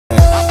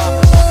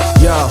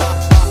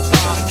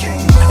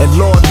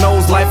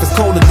was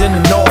colder than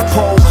the North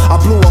Pole. I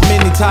blew a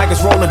mini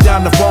tigers rolling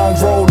down the wrong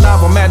road. Now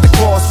I'm at the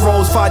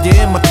crossroads, fire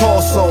in my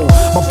torso.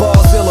 My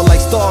balls iller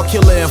like Star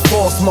Killer in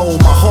force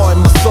mode. My heart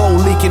and my soul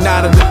leaking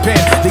out of the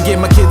pen to give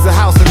my kids a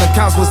house and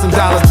accounts with some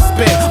dollars to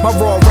spend. My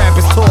raw rap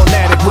is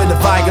tornadic with a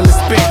violent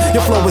spin.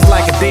 Your flow is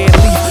like a dead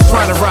leaf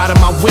trying to ride in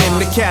my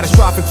wind. The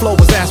catastrophic flow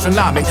is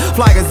astronomic.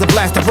 Flyers a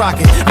blasted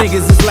rocket.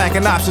 Niggas is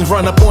lacking options.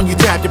 Run up on you,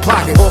 tap your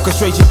pocket.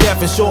 Orchestrate your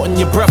death and shorten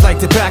your breath like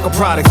tobacco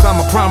products.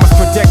 I'm a promise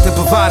protector,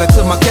 provider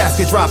till my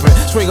casket dropping.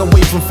 Straight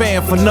away from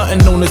fan for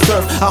nothing on this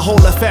earth. I hold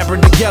that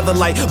fabric together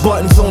like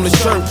buttons on a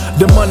shirt.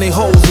 The money,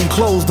 holes, and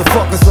clothes, the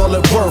fuck is all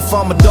it worth.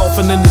 I'm a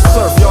dolphin in the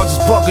surf, y'all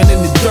just bugging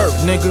in the dirt,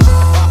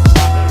 nigga.